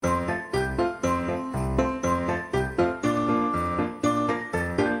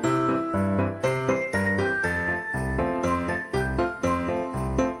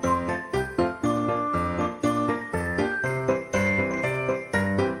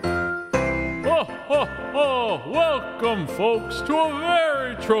ho, ho! Welcome, folks, to a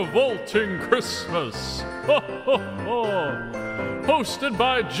very Travolting Christmas. Ho, ho, ho! Hosted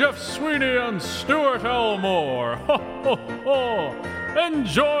by Jeff Sweeney and Stuart Elmore. Ho, ho, ho!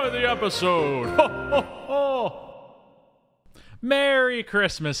 Enjoy the episode. Ho, ho, ho! Merry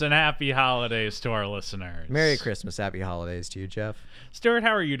Christmas and happy holidays to our listeners. Merry Christmas, happy holidays to you, Jeff. Stuart,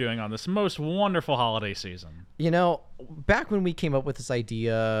 how are you doing on this most wonderful holiday season? You know, back when we came up with this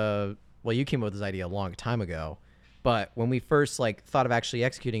idea, well, you came up with this idea a long time ago, but when we first thought of actually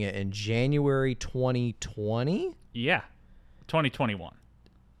executing it in January 2020? Yeah, 2021.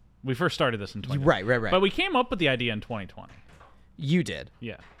 We first started this in 2020. Right. But we came up with the idea in 2020. You did.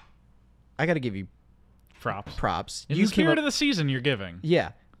 Yeah. I got to give you props. In You the spirit of the season you're giving.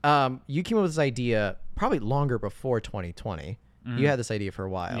 Yeah. You came up with this idea probably longer before 2020. You had this idea for a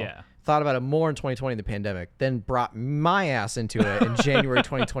while. Yeah. Thought about it more in 2020 in the pandemic, then brought my ass into it in January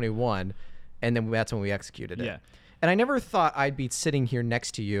 2021, and then that's when we executed it. Yeah. And I never thought I'd be sitting here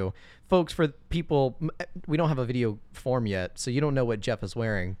next to you. Folks, for people, we don't have a video form yet, so you don't know what Jeff is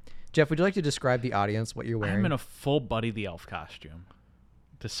wearing. Jeff, would you like to describe the audience what you're wearing? I'm in a full Buddy the Elf costume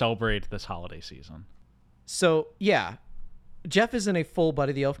to celebrate this holiday season. So, yeah, Jeff is in a full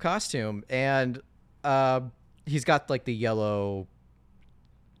Buddy the Elf costume, and he's got the yellow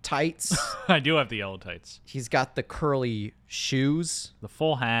tights. I do have the yellow tights. He's got the curly shoes, The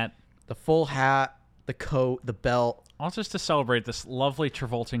full hat. the full hat, the coat, the belt. All just to celebrate this lovely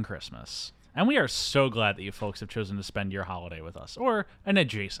Travolting Christmas. And we are so glad that you folks have chosen to spend your holiday with us, or an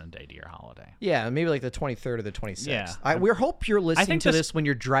adjacent day to your holiday. Yeah, maybe the 23rd or the 26th. Yeah. We hope you're listening think to this- this when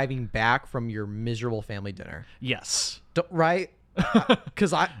you're driving back from your miserable family dinner. Yes. Right?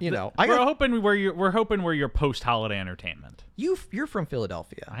 Because We're hoping we're your post-holiday entertainment. you're from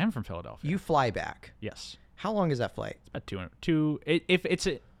Philadelphia. I am from Philadelphia. You fly back. Yes. How long is that flight? About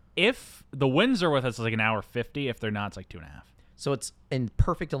if the winds are with us, it's an hour 50. If they're not, it's 2.5. So it's in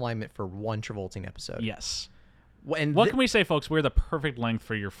perfect alignment for one Travolting episode. Yes. And What can we say, folks? We're the perfect length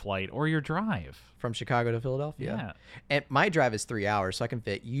for your flight or your drive. from Chicago to Philadelphia? Yeah. And my drive is 3 hours, so I can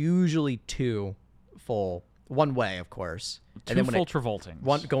fit usually two full, one way, of course. Two and then full Travoltings.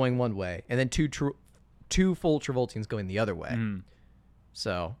 one going one way, and then two full Travoltings going the other way. Mm.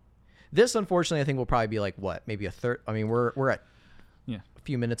 So this, unfortunately, I think will probably be maybe a third. I mean, we're at Yeah. a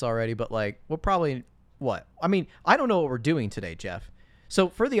few minutes already, but we'll probably I mean, I don't know what we're doing today, Jeff. So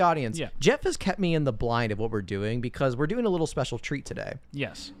for the audience, Yeah. Jeff has kept me in the blind of what we're doing because we're doing a little special treat today.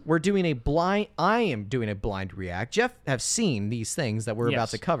 Yes. I am doing a blind react. Jeff have seen these things that we're about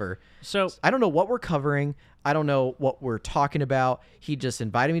Yes. to cover. So I don't know what we're covering. I don't know what we're talking about. He just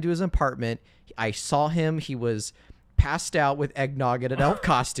invited me to his apartment. I saw him. He was passed out with eggnog in an elf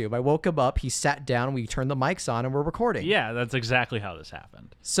costume. I woke him up. He sat down. We turned the mics on and we're recording. yeah, that's exactly how this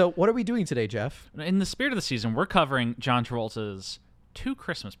happened. So what are we doing today, Jeff? In the spirit of the season, we're covering John Travolta's 2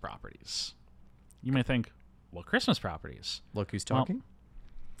 Christmas properties. You may think, what Christmas properties? Look who's talking.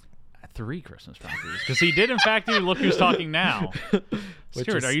 3 Christmas properties. Because he did, in fact, do Look Who's Talking Now.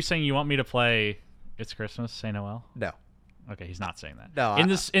 Stuart, are you saying you want me to play It's Christmas, Say Noel? No. Okay, he's not saying that. No,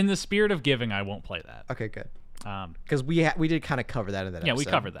 In the spirit of giving, I won't play that. Okay, good. Um, Because we did kind of cover that in that yeah, episode.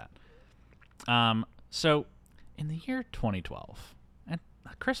 we covered that. So, in the year 2012, at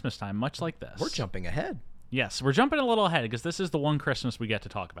Christmas time, much like this. We're jumping ahead. Yes, we're jumping a little ahead because this is the one Christmas we get to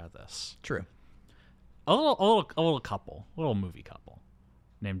talk about this. True. A little couple, a little movie couple,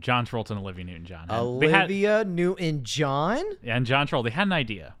 named John Travolta and Olivia Newton-John. And Olivia Newton-John? and John Travolta, they had an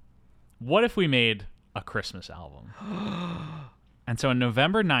idea. What if we made a Christmas album? And so on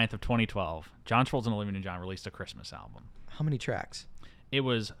November 9th of 2012, John Travolta and Olivia Newton-John released a Christmas album. How many tracks? It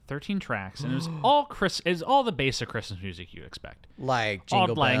was 13 tracks, and it was all the basic Christmas music you expect. Like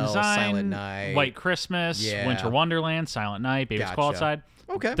Jingle Auld Lang Bells, Syne, Silent Night. White Christmas, Yeah. Winter Wonderland, Silent Night, Baby It's Cold Gotcha. Outside.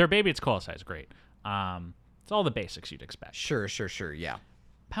 Okay. Their Baby It's Cold Outside is great. It's all the basics you'd expect. Sure, yeah.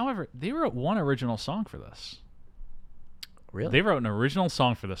 However, they wrote one original song for this. Really? They wrote an original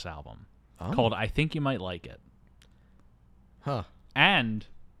song for this album called I Think You Might Like It. Huh. And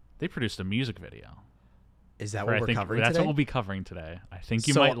they produced a music video. Is that for, what we're covering That's today? what we'll be covering today. I Think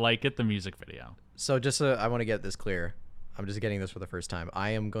You So- Might Like It, the music video. So just I want to get this clear. I'm just getting this for the first time.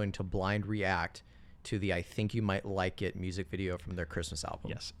 I am going to blind react to the I Think You Might Like It music video from their Christmas album.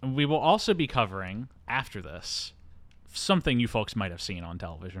 Yes. And we will also be covering, after this, something you folks might have seen on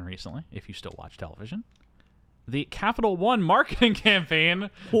television recently, if you still watch television. The Capital One marketing campaign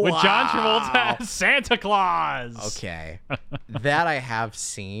with John Travolta as Santa Claus. Okay. That I have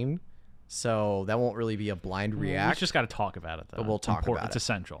seen. So that won't really be a blind We react. just got to talk about it, though. But we'll It's talk important. about It's it.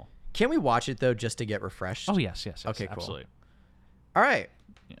 essential. Can we watch it, though, just to get refreshed? Oh, yes. Okay, cool. Absolutely. All right.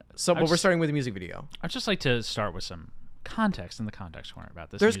 Yeah. So, but we're starting with the music video. I'd just like to start with some context in the context corner about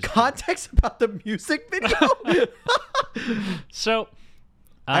this. There's music context about the music video? So,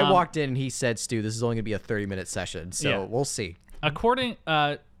 I walked in and he said, Stu, this is only going to be a 30-minute session, so we'll see. according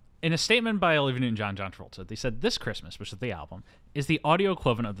in a statement by Olivia Newton-John, John Travolta, they said this Christmas, which is the album, is the audio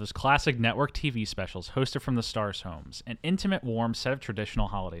equivalent of those classic network TV specials hosted from the stars' homes, an intimate, warm set of traditional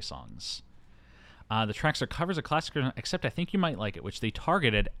holiday songs. The tracks are covers of classic, except I Think You Might Like It, which they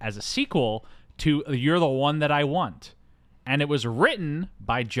targeted as a sequel to You're the One That I Want. And it was written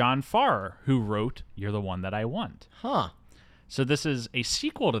by John Farrar, who wrote You're the One That I Want. Huh. So this is a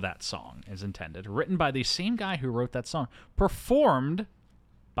sequel to that song, as intended, written by the same guy who wrote that song, performed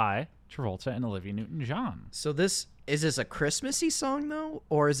by Travolta and Olivia Newton-John. So is this a Christmassy song, though?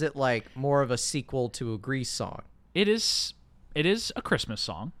 Or is it like more of a sequel to a Grease song? It is a Christmas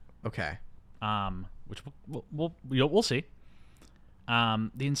song. Okay. Which we'll see. The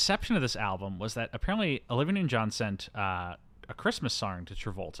inception of this album was that apparently Olivia Newton-John sent a Christmas song to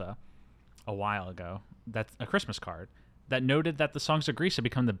Travolta a while ago. That's a Christmas card that noted that the songs of Grease had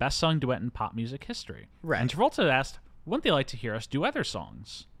become the best sung duet in pop music history. Right. And Travolta asked, wouldn't they like to hear us do other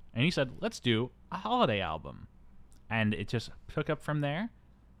songs? And he said, let's do a holiday album. And it just took up from there.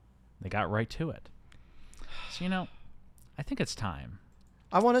 They got right to it. So, I think it's time.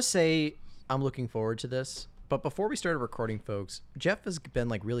 I want to say I'm looking forward to this. But before we started recording, folks, Jeff has been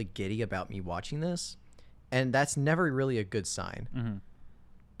like really giddy about me watching this. And that's never really a good sign. Mm-hmm.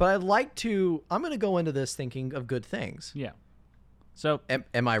 But I'm going to go into this thinking of good things. Yeah. So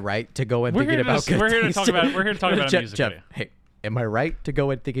am I right to go in thinking about good things? We're here to talk about a music Jeff, video. hey, am I right to go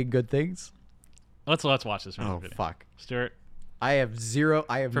in thinking good things? Let's watch this music Oh, video. fuck. Stuart. I have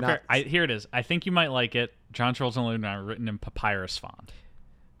not. Here it is. I Think You Might Like It. John Travolta and Olivia Newton-John, written in papyrus font.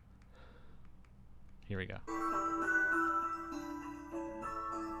 Here we go.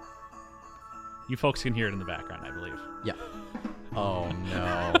 You folks can hear it in the background, I believe. Yeah. Oh,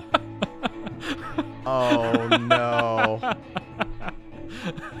 no. Oh, no.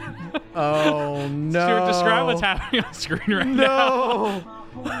 Oh, no. Stuart, describe what's happening on screen right now.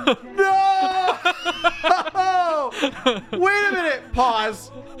 No! Wait a minute.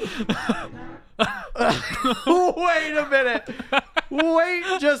 Pause. Wait a minute. Wait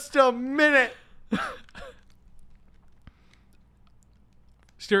just a minute.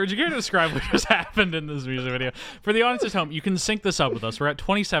 Stuart, would you care to describe what just happened in this music video? For the audience at home, you can sync this up with us. We're at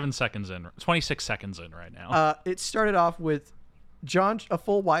 26 seconds in right now. It started off with a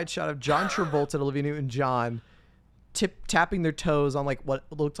full wide shot of John Travolta and Olivia Newton-John tapping their toes on like what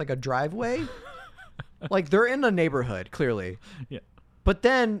looks like a driveway. Like they're in a neighborhood, clearly. Yeah. But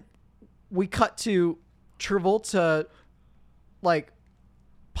then we cut to Travolta like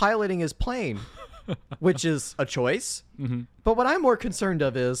piloting his plane, which is a choice. Mm-hmm. But what I'm more concerned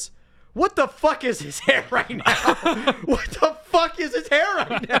of is, what the fuck is his hair right now? What the fuck is his hair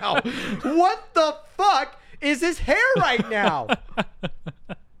right now? What the fuck is his hair right now?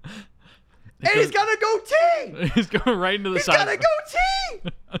 And he's got a goatee. He's going right into the He's side. got a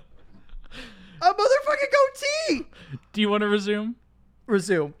goatee. A motherfucking goatee. Do you want to resume?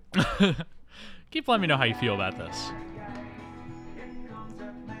 Resume. Keep letting me know how you feel about this.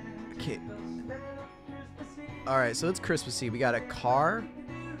 Okay. All right, so it's Christmassy. We got a car.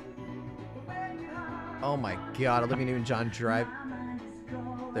 Oh my God, Olivia Newton-John drive.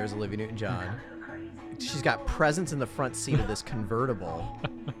 There's Olivia Newton-John. She's got presents in the front seat of this convertible.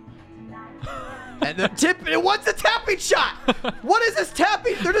 And what's the tapping shot? What is this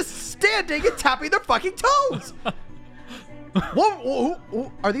tapping? They're just standing and tapping their fucking toes.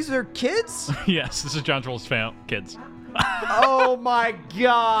 Whoa, are these their kids? Yes, this is John Travolta's kids. Oh my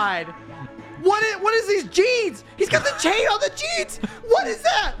God. What is these jeans? He's got the chain on the jeans. What is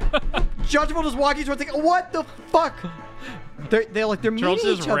that? John Travolta's walking towards what the fuck? They're meeting Travolta each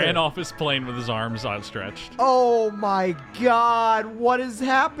just other. ran off his plane with his arms outstretched. Oh my God, what is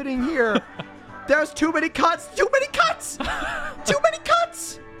happening here? There's too many cuts. Too many cuts. Too many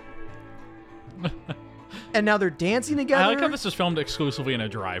cuts. And now they're dancing together. I like how this was filmed exclusively in a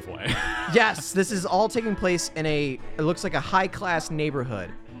driveway. Yes, this is all taking place in it looks like a high-class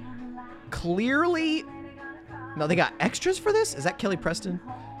neighborhood. Clearly, no, they got extras for this? Is that Kelly Preston?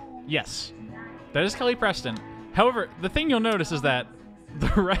 Yes, that is Kelly Preston. However, the thing you'll notice is that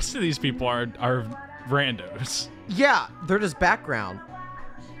the rest of these people are randos. Yeah, they're just background.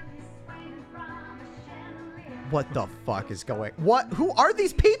 What the fuck is going? What? Who are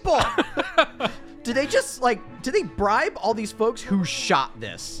these people? Did they bribe all these folks who shot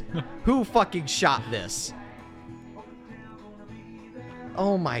this? Who fucking shot this?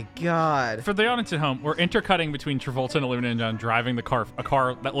 Oh my god. For the audience at home, we're intercutting between Travolta and Olivia Newton-John driving a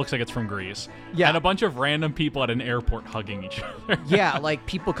car that looks like it's from Greece, Yeah. and a bunch of random people at an airport hugging each other. Yeah, like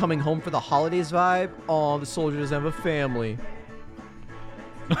people coming home for the holidays vibe. Oh, the soldier doesn't have a family.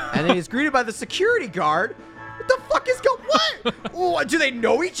 And then he's greeted by the security guard. What the fuck is what? Oh, do they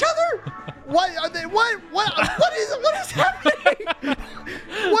know each other? What are they? What is happening?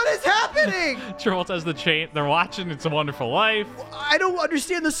 What is happening? Travolta has the chain. They're watching It's a Wonderful Life. I don't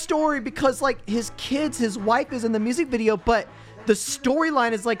understand the story because like his kids, his wife is in the music video, but the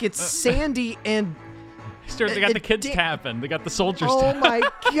storyline is like it's Sandy and. They got the kids Dick. tapping. They got the soldiers Oh tapping. my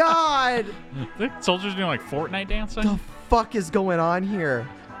god! The soldiers doing like Fortnite dancing. The fuck is going on here?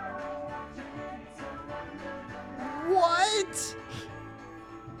 What?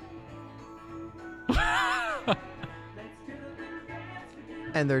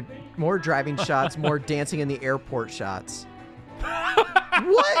 And they're more driving shots, more dancing in the airport shots.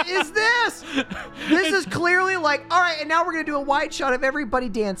 What is this? This is clearly like, all right, and now we're going to do a wide shot of everybody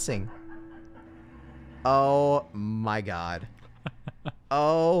dancing. Oh my god.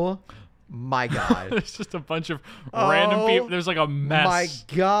 Oh my god. It's just a bunch of random people. There's like a mess. My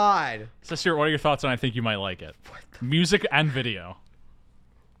god. So, Stuart, what are your thoughts on I Think You Might Like It? Music and video.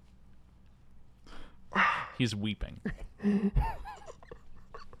 He's weeping.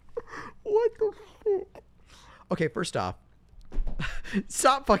 What the fuck? Okay, first off,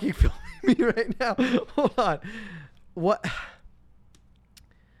 stop fucking filming me right now. Hold on. What?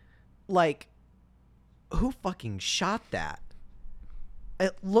 Like, who fucking shot that?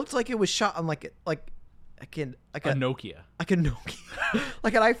 It looked like it was shot on like a Nokia. like a Nokia,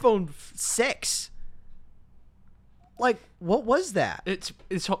 like an iPhone 6. Like, what was that? It's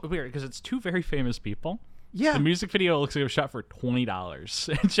weird because it's two very famous people. Yeah. The music video looks like it was shot for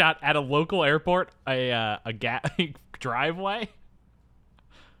 $20 and shot at a local airport, a driveway.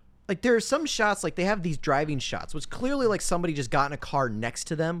 Like, there are some shots, like they have these driving shots, which clearly like somebody just got in a car next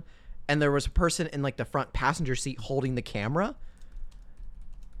to them, and there was a person in like the front passenger seat holding the camera.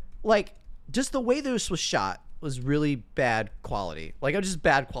 Like, just the way this was shot was really bad quality. Like, just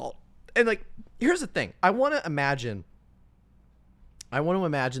bad quality. And like, here's the thing. I want to imagine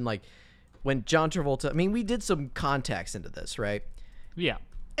like when John Travolta, I mean, we did some context into this, right? Yeah.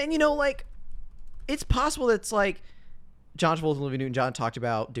 And, you know, like, it's possible that it's like John Travolta and Olivia Newton-John talked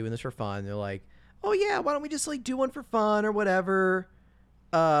about doing this for fun. They're like, oh, yeah, why don't we just, like, do one for fun or whatever?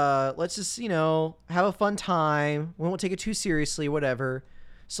 Let's just, you know, have a fun time. We won't take it too seriously, whatever.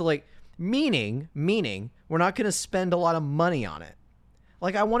 So, like, meaning, we're not going to spend a lot of money on it.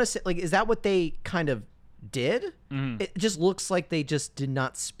 Like, I want to say, like, is that what they kind of did? It just looks like they just did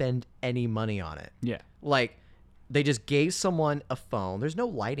not spend any money on it. Yeah. Like, they just gave someone a phone. There's no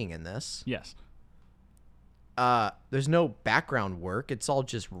lighting in this. Yes. There's no background work. It's all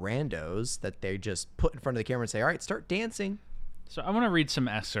just randos that they just put in front of the camera and say, all right, start dancing. So I want to read some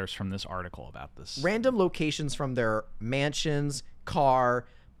excerpts from this article about this. Random locations from their mansions, car,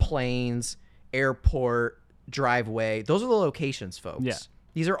 planes, airport, driveway. Those are the locations, folks. Yeah.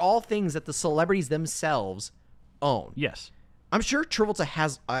 These are all things that the celebrities themselves own. Yes. I'm sure Travolta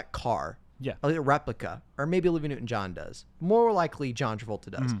has a car. Yeah. A replica. Or maybe Olivia Newton-John does. More likely John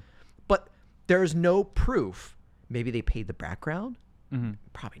Travolta does. But there's no proof. Maybe they paid the background?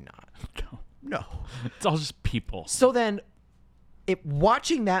 Probably not. No. It's all just people. So then, if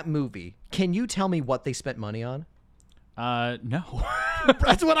watching that movie, can you tell me what they spent money on? No.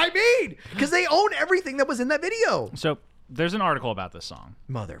 That's what I mean. Because they own everything that was in that video. So there's an article about this song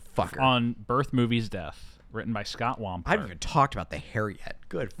Motherfucker. on Birth Movies Death, written by Scott Wampler. I haven't even talked about the hair yet.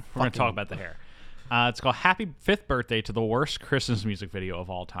 Good. We're going to talk about the hair. It's called Happy 5th Birthday to the Worst Christmas Music Video of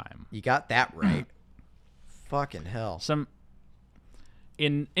All Time. You got that right. Fucking hell.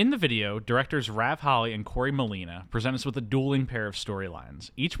 In the video, directors Rav Holly and Corey Molina present us with a dueling pair of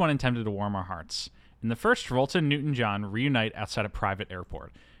storylines, each one intended to warm our hearts. In the first, Travolta and Newton-John reunite outside a private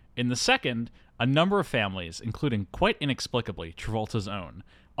airport. In the second, a number of families, including, quite inexplicably, Travolta's own,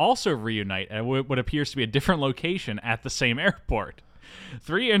 also reunite at what appears to be a different location at the same airport.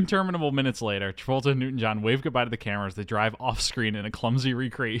 3 interminable minutes later, Travolta and Newton-John wave goodbye to the camera as they drive off-screen in a clumsy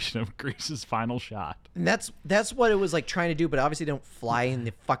recreation of Grease's final shot. And that's what it was like trying to do, but obviously they don't fly in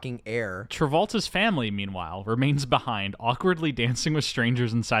the fucking air. Travolta's family, meanwhile, remains behind, awkwardly dancing with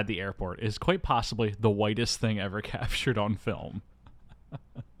strangers inside the airport. It is quite possibly the whitest thing ever captured on film.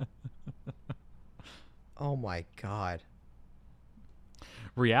 Oh my god.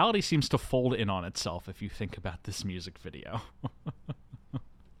 Reality seems to fold in on itself if you think about this music video.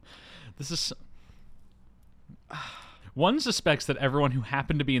 This is... One suspects that everyone who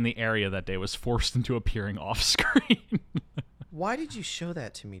happened to be in the area that day was forced into appearing off-screen. Why did you show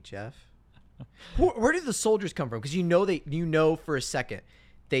that to me, Jeff? Where did the soldiers come from? Because you know for a second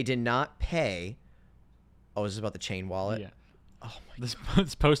they did not pay. Oh, is this about the chain wallet? Yeah. Oh my.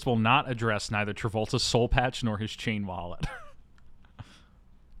 This post will not address neither Travolta's soul patch nor his chain wallet.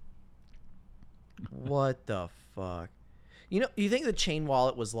 What the fuck? You think the chain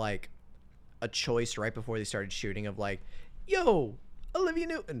wallet was like a choice right before they started shooting of like, yo, Olivia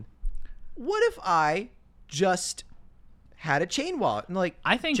Newton, what if I just had a chain wallet? And like,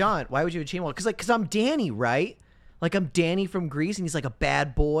 I think John, why would you have a chain wallet? Because I'm Danny, right? Like I'm Danny from Grease, and he's like a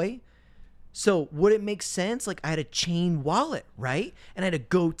bad boy. So would it make sense? Like I had a chain wallet, right? And I had a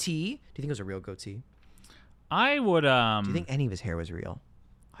goatee. Do you think it was a real goatee? I would. Do you think any of his hair was real?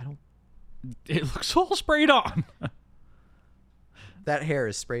 I don't. It looks all sprayed on. That hair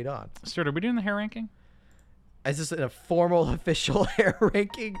is sprayed on. Stuart, are we doing the hair ranking? Is this a formal official hair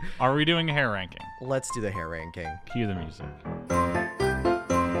ranking? Are we doing a hair ranking? Let's do the hair ranking. Cue the music.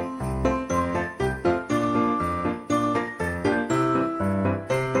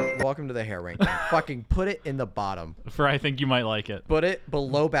 Welcome to the hair ranking. Fucking put it in the bottom. For I think you might like it. Put it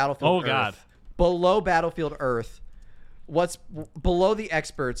below Battlefield Earth. God. Below Battlefield Earth. What's below the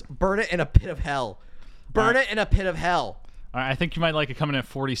experts? Burn it in a pit of hell. Burn it in a pit of hell. All right, I think you might like it coming in at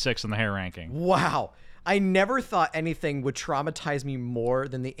 46 on the hair ranking. Wow. I never thought anything would traumatize me more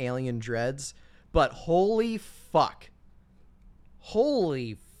than the alien dreads, but holy fuck.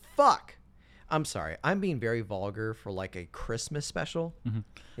 Holy fuck. I'm sorry. I'm being very vulgar for like a Christmas special. Mm-hmm.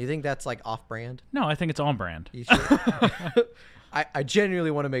 You think that's like off brand? No, I think it's on brand. You sure? I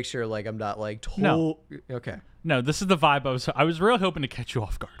genuinely want to make sure like I'm not like No. Okay. No, this is the vibe I was really hoping to catch you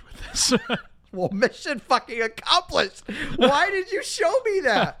off guard with this. Well, mission fucking accomplished. Why did you show me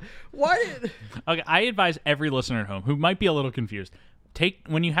that? Why did... Okay, I advise every listener at home who might be a little confused,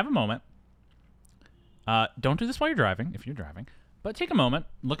 when you have a moment, don't do this while you're driving, if you're driving, but take a moment,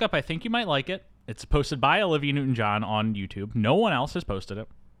 look up I Think You Might Like It. It's posted by Olivia Newton-John on YouTube. No one else has posted it.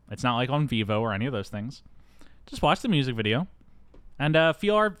 It's not like on Vivo or any of those things. Just watch the music video and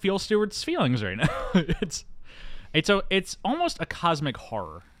feel Stuart's feelings right now. It's almost a cosmic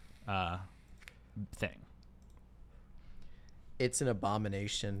horror thing. It's an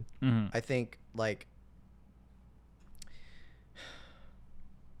abomination. Mm-hmm. I think like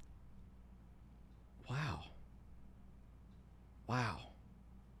wow.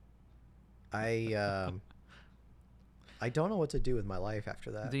 I don't know what to do with my life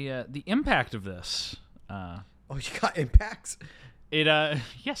after that. The impact of this. Oh, you got impacts?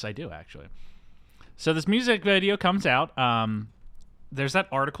 Yes, I do actually. So this music video comes out. There's that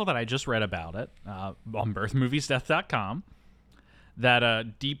article that I just read about it on birthmoviesdeath.com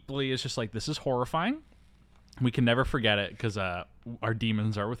that deeply is just like, this is horrifying. We can never forget it because our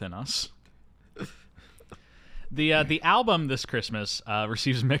demons are within us. The album this Christmas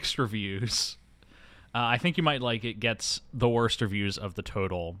receives mixed reviews. I Think You Might Like It gets the worst reviews of the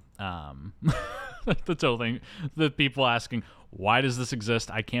total. The total thing. The people asking, why does this exist?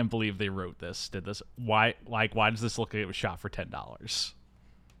 I can't believe they wrote this, did this. Why does this look like it was shot for $10?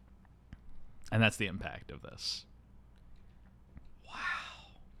 And that's the impact of this. Wow.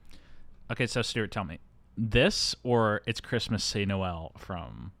 Okay, so Stuart, tell me, this or It's Christmas, Say Noel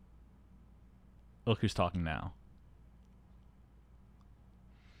from Look Who's Talking Now?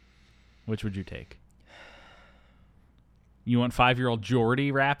 Which would you take? You want 5-year-old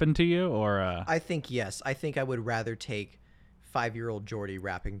Jordy rapping to you, or? I think yes. I think I would rather take 5-year-old Jordy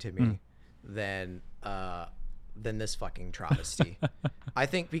rapping to me than this fucking travesty. I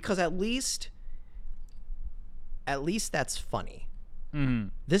think because at least that's funny. Mm-hmm.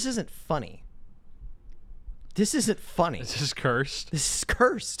 This isn't funny. This isn't funny. This is cursed. This is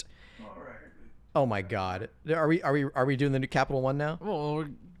cursed. All right. Oh my God. Are we doing the new Capital One now? Well, we're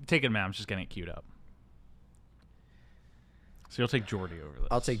taking it, man. I'm just getting it queued up. So you'll take Jordy over this.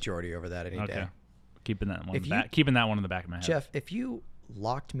 I'll take Jordy over that any day. Keeping that one keeping that one in the back of my head. Jeff, if you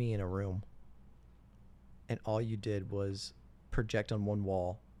locked me in a room and all you did was project on one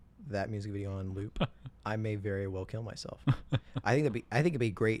wall that music video on loop, I may very well kill myself. I think it'd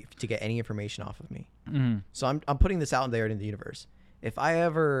be great to get any information off of me. Mm-hmm. So I'm putting this out there into the universe. If I'm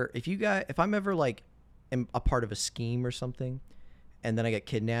ever like a part of a scheme or something, and then I get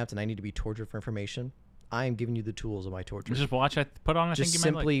kidnapped and I need to be tortured for information, I am giving you the tools of my torture. Just watch. Put on. I Just think you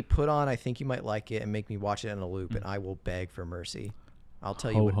simply might like. put on I Think You Might Like It and make me watch it in a loop, and I will beg for mercy. I'll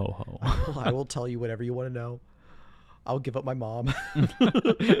tell you. Ho. I will tell you whatever you want to know. I'll give up my mom.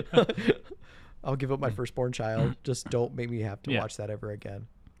 I'll give up my firstborn child. Just don't make me have to watch that ever again.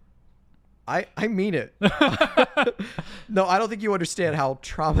 I mean it. No, I don't think you understand how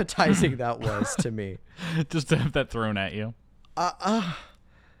traumatizing that was to me. Just to have that thrown at you.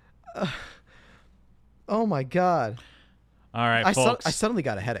 Oh my god. All right, I folks. suddenly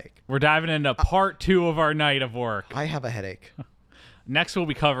got a headache. We're diving into part 2 of our night of work. I have a headache. Next, we'll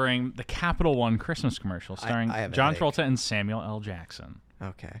be covering the Capital One Christmas commercial starring I have a John headache. Travolta and Samuel L. Jackson.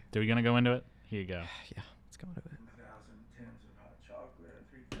 Okay. Are we going to go into it? Here you go. Yeah, let's go into it. 1,000 tins of hot chocolate,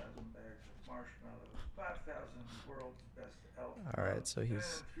 3,000 bags of marshmallows, 5,000 world's best elf. All right, so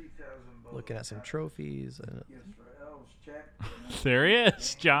he's and 3,000 bowls looking at of some chocolate. trophies. And Gifts for elves, check. There he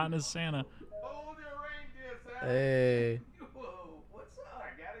is. John is Santa. Hold your reindeer, Santa. hey, Whoa, what's up?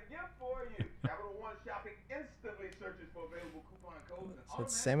 I got a gift for you. Capital One Shopping instantly searches for available coupon codes. And so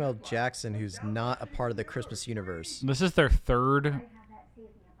it's Samuel Jackson, who's not a part of the Christmas universe. This is their third.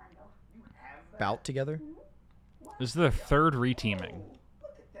 Bout together. This is their third reteaming.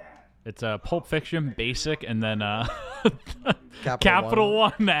 It's a Pulp Fiction, Basic, and then Capital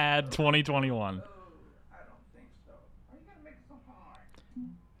One ad 2021. I don't think so. Are you gonna make it so hard?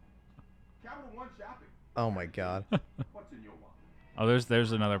 Capital One Shopping. Oh my god. What's in your wallet? Oh,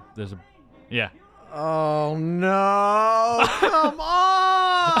 there's another. There's a. Yeah. Oh no! Come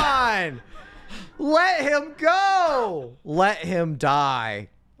on! Let him go! Let him die.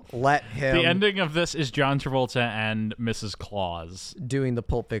 Let him. The ending of this is John Travolta and Mrs. Claus doing the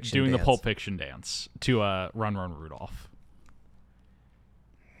Pulp Fiction. doing dance. the Pulp Fiction dance to Run Run Rudolph.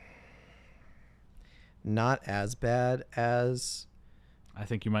 Not as bad as I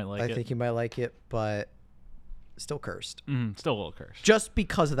think you might like I it. think you might like it, but still cursed. Still a little cursed. Just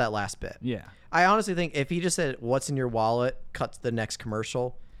because of that last bit. Yeah. I honestly think if he just said "What's in your wallet?" cut to the next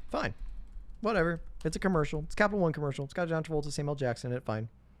commercial, fine, whatever. It's a commercial. It's a Capital One commercial. It's got John Travolta, Samuel Jackson in it. Fine.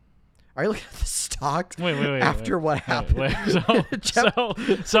 Are you looking at the stocks? Wait. After what happened? Wait.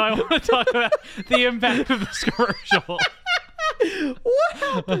 So I want to talk about the impact of this commercial. What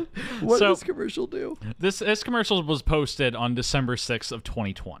happened? What So- did this commercial do? This commercial was posted on December 6th of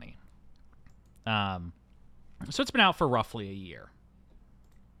 2020. So it's been out for roughly a year.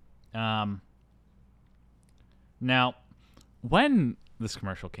 Now, when this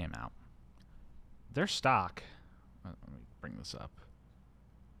commercial came out, their stock. Let me bring this up.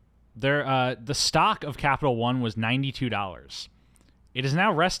 The stock of Capital One was $92. It is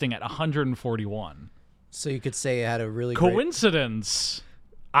now resting at $141. So you could say it had a really great... Coincidence?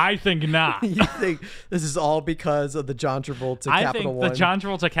 I think not. You think this is all because of the John Travolta I Capital think One? the John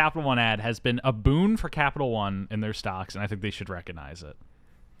Travolta Capital One ad has been a boon for Capital One in their stocks, and I think they should recognize it.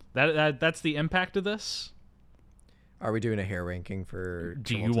 That's the impact of this. Are we doing a hair ranking for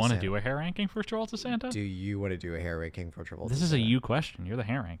Do you Travolta want to Santa? do a hair ranking for Travolta Santa? Do you want to do a hair ranking for Travolta This is a Santa? you question. You're the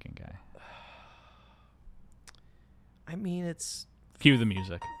hair ranking guy. I mean, it's... Cue the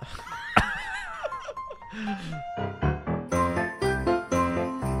music.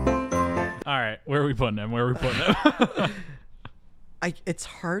 All right, where are we putting him? It's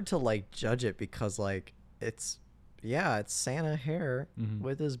hard to, like, judge it because, like, it's Santa hair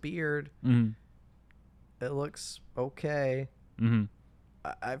with his beard. Mhm. It looks okay. Mhm.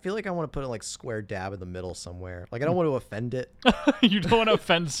 I feel like I want to put it, like, square dab in the middle somewhere. Like, I don't want to offend it, You don't want to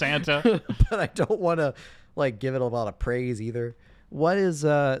offend Santa. but I don't want to, like, give it a lot of praise either. What is,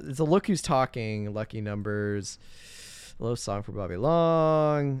 it's a Look Who's Talking, Lucky Numbers, Low Song for Bobby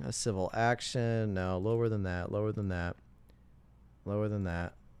Long, a Civil Action. No, lower than that.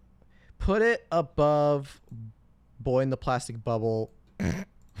 Put it above Boy in the Plastic Bubble,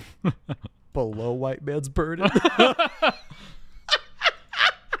 below White Man's Burden.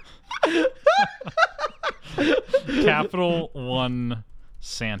 Capital One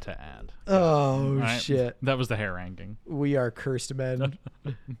Santa ad. Oh, All right, shit. That was the hair ranking. We are cursed men.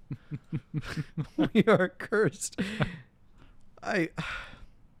 We are cursed. Have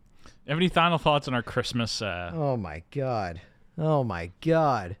any final thoughts on our Christmas? Oh my god. Oh my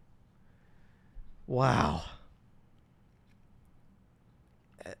god. Wow.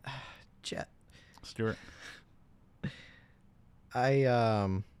 Jet. Stuart. I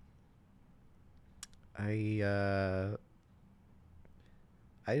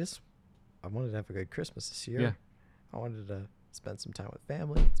wanted to have a good Christmas this year. Yeah. I wanted to spend some time with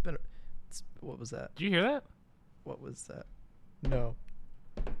family. What was that? Did you hear that? What was that? No.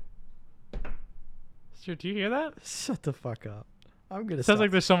 Stuart, do you hear that? Shut the fuck up. I'm gonna. Sounds stop.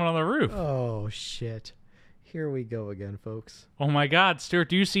 like there's someone on the roof. Oh shit. Here we go again, folks. Oh my God, Stuart,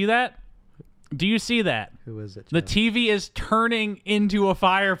 do you see that? Do you see that? Who is it? The Jeff? TV is turning into a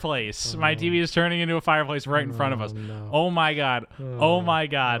fireplace. My TV is turning into a fireplace right in front of us. no. Oh my God. Oh my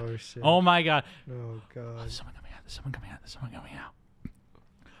God. oh, shit. Oh my God. Oh god. There's someone coming out. There's someone coming out. There's someone coming out.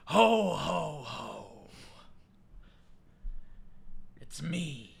 Ho, ho, ho. It's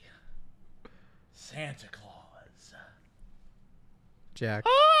me, Santa Claus. Jack.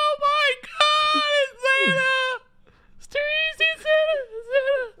 Oh my God! It's Santa!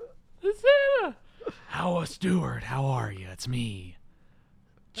 It's Santa! How, Stuart? How are you? It's me,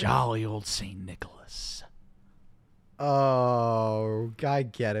 jolly old Saint Nicholas. Oh, I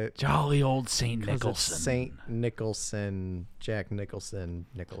get it. Jolly old Saint 'Cause it's Nicholson. Saint Nicholson, Jack Nicholson,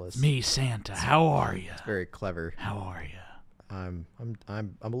 Nicholas. Me, Santa. How are you? Very clever. How are you? I'm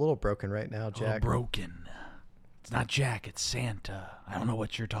a little broken right now, Oh, Jack. broken. It's not Jack. It's Santa. I don't know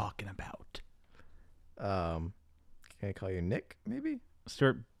what you're talking about. Can I call you Nick? Maybe.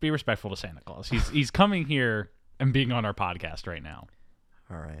 Stuart, be respectful to Santa Claus. He's coming here and being on our podcast right now.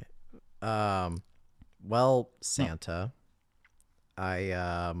 All right. Well, Santa,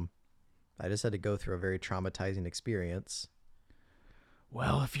 I just had to go through a very traumatizing experience.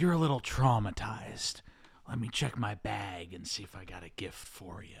 Well, if you're a little traumatized, let me check my bag and see if I got a gift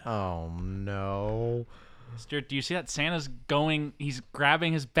for you. Oh no. Stuart, do you see that Santa's going? He's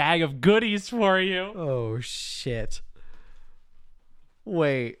grabbing his bag of goodies for you. Oh shit.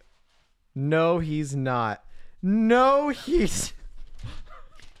 Wait. No, he's not. No, he's.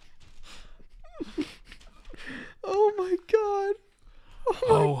 Oh my god.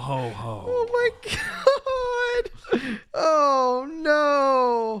 Ho, ho, ho. Oh my god. Oh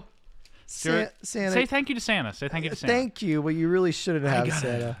no. Stuart, Santa. say thank you to Santa. Say thank you to Santa. Thank you, but you really shouldn't have,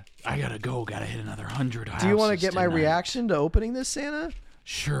 Santa. I gotta go. Gotta hit another 100 houses. Do you want to get my tonight. reaction to opening this, Santa?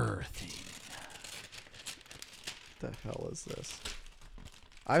 Sure thing. What the hell is this?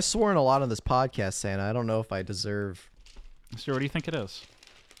 I've sworn a lot on this podcast, Santa. I don't know if I deserve. Stuart, what do you think it is?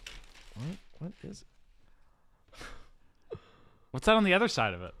 What is it? What's that on the other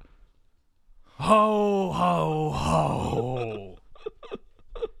side of it? Ho, ho, ho.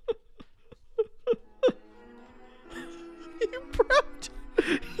 You prepped.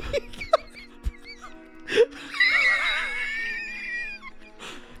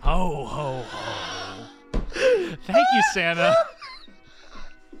 Ho, ho, ho. Thank you, Santa.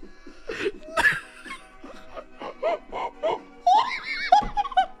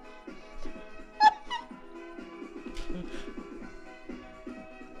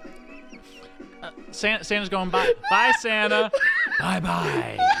 Santa's going bye. Bye, Santa.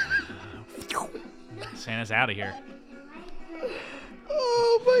 Bye-bye. Santa's out of here.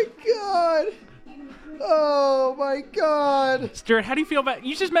 Oh my god. Oh my god. Stuart, how do you feel about...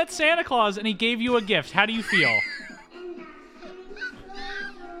 You just met Santa Claus and he gave you a gift. How do you feel?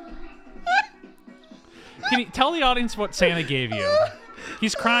 Can you tell the audience what Santa gave you?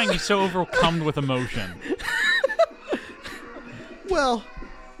 He's crying. He's so overcome with emotion. Well,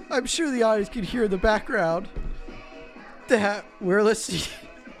 I'm sure the audience can hear in the background that we're listening.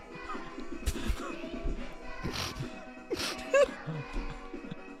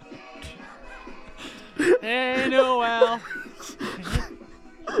 Hey, Noel.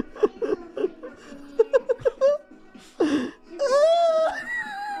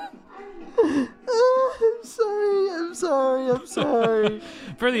 I'm sorry.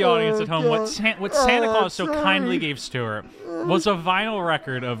 For the audience at home, what Santa Claus so sorry. kindly gave Stuart was a vinyl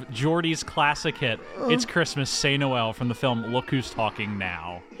record of Geordie's classic hit, It's Christmas, Say Noel, from the film Look Who's Talking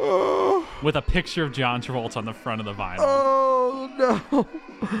Now, with a picture of John Travolta on the front of the vinyl. Oh no.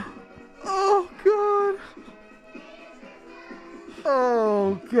 Oh god.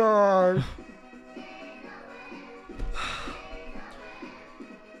 Oh god.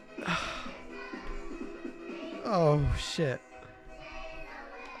 Oh shit.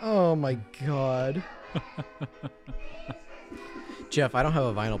 Oh my god. Jeff, I don't have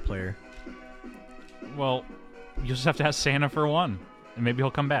a vinyl player. Well, you'll just have to ask Santa for one, and maybe he'll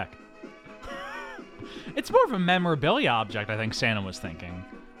come back. It's more of a memorabilia object, I think Santa was thinking.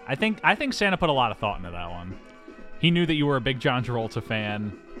 I think Santa put a lot of thought into that one. He knew that you were a big John Travolta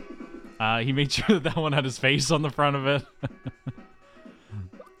fan. He made sure that one had his face on the front of it.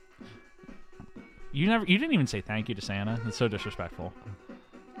 You didn't even say thank you to Santa. That's so disrespectful.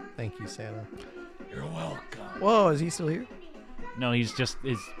 Thank you, Santa. You're welcome. Whoa, is he still here? No, his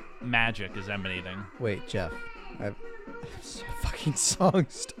magic is emanating. Wait, Jeff. Fucking song.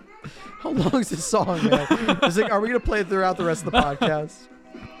 How long is this song, man? Are we gonna play it throughout the rest of the podcast?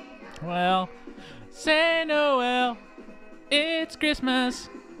 Well, say Noel, it's Christmas.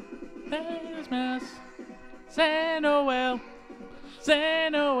 Christmas. Say Noel. Say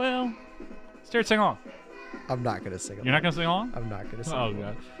Noel. Stuart, sing along. I'm not gonna sing along. You're not going to sing along? I'm not gonna sing Oh, along.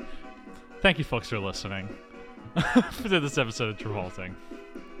 God. Thank you, folks, for listening to this episode of Travolting.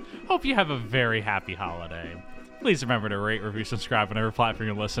 Hope you have a very happy holiday. Please remember to rate, review, subscribe on every platform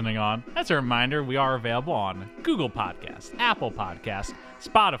you're listening on. As a reminder, we are available on Google Podcasts, Apple Podcasts,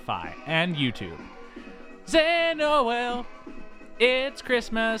 Spotify, and YouTube. Say Noel, It's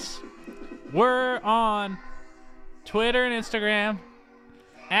Christmas. We're on Twitter and Instagram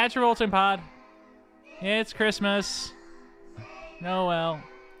at TravoltingPod. It's Christmas. Noel.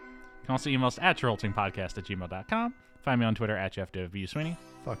 You can also email us at TravoltingPodcast@gmail.com. Find me on Twitter at JeffWSweeney.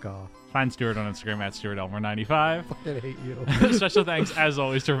 Fuck off. Find Stuart on Instagram at StuartElmer95. I hate you. Special thanks, as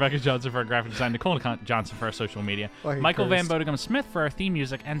always, to Rebecca Johnson for our graphic design, Nicole Johnson for our social media, Fucking Michael Van cursed. Bodegum Smith for our theme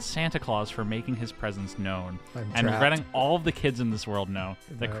music, and Santa Claus for making his presence known. I'm and trapped. letting all of the kids in this world know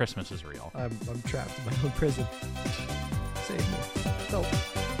that No. Christmas is real. I'm trapped in my own prison. Save me. Help.